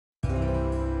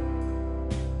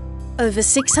Over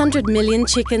 600 million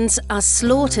chickens are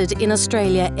slaughtered in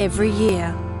Australia every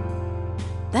year.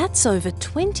 That's over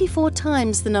 24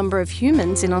 times the number of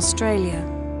humans in Australia.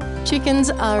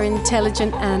 Chickens are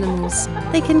intelligent animals.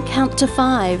 They can count to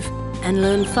 5 and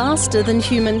learn faster than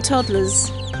human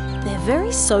toddlers. They're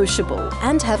very sociable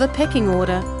and have a pecking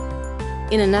order.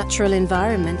 In a natural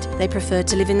environment, they prefer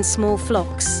to live in small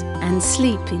flocks and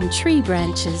sleep in tree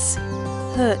branches,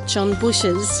 perch on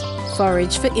bushes,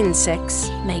 forage for insects,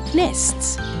 make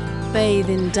nests, bathe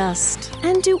in dust,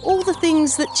 and do all the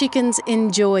things that chickens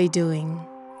enjoy doing.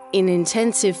 In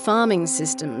intensive farming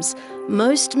systems,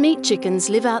 most meat chickens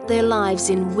live out their lives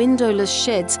in windowless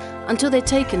sheds until they're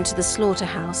taken to the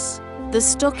slaughterhouse. The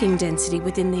stocking density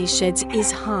within these sheds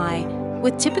is high,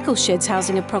 with typical sheds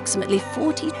housing approximately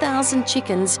 40,000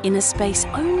 chickens in a space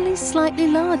only slightly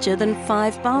larger than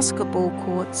 5 basketball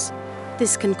courts.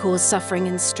 This can cause suffering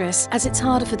and stress, as it's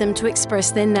harder for them to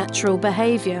express their natural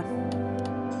behaviour.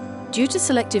 Due to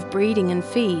selective breeding and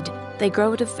feed, they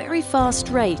grow at a very fast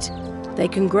rate. They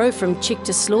can grow from chick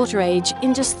to slaughter age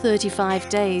in just 35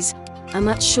 days, a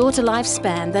much shorter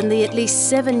lifespan than the at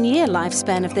least 7-year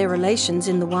lifespan of their relations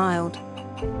in the wild.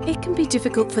 It can be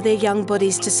difficult for their young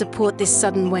bodies to support this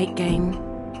sudden weight gain.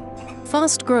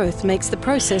 Fast growth makes the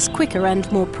process quicker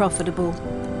and more profitable.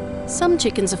 Some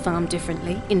chickens are farmed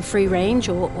differently, in free-range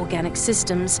or organic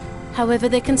systems. However,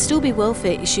 there can still be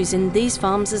welfare issues in these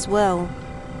farms as well.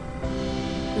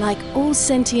 Like all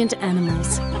sentient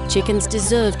animals, chickens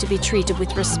deserve to be treated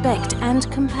with respect and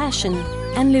compassion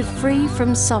and live free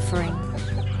from suffering.